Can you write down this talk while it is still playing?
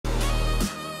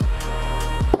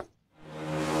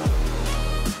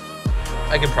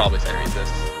I can probably sight read this.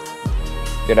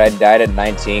 Dude, I died at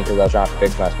 19 because I was trying to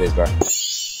fix my spacebar.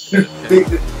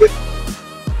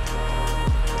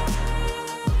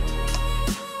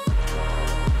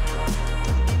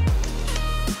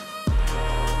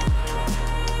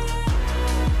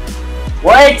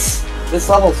 What? This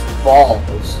level's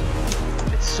balls.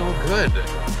 It's so good.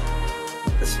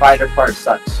 The spider part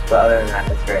sucks, but other than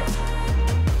that, it's great.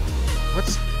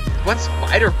 What's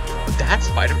spider? That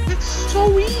spider? It's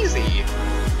so easy.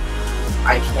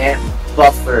 I can't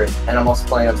buffer, and I'm also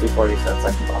playing on 240, so it's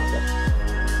like impossible.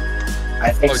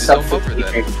 I think just don't buffer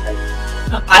then.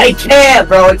 I can't,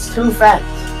 bro. It's too fast.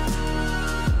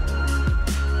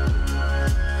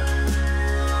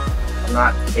 I'm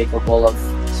not capable of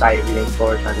sight reading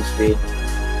 4 times speed.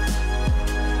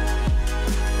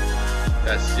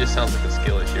 That just sounds like a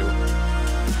skill issue.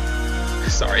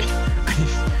 Sorry.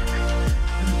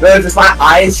 No, just my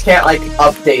eyes can't like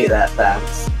update that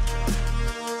fast.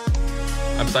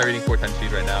 I'm sight reading 4 times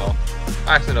speed right now.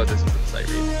 Actually, no, this isn't sight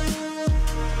read.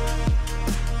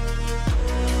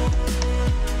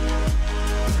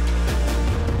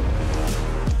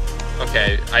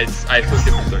 Okay, I flipped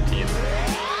it from 13.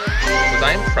 Was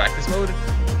I in practice mode?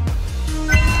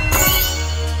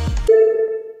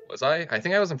 Was I? I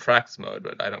think I was in practice mode,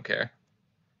 but I don't care.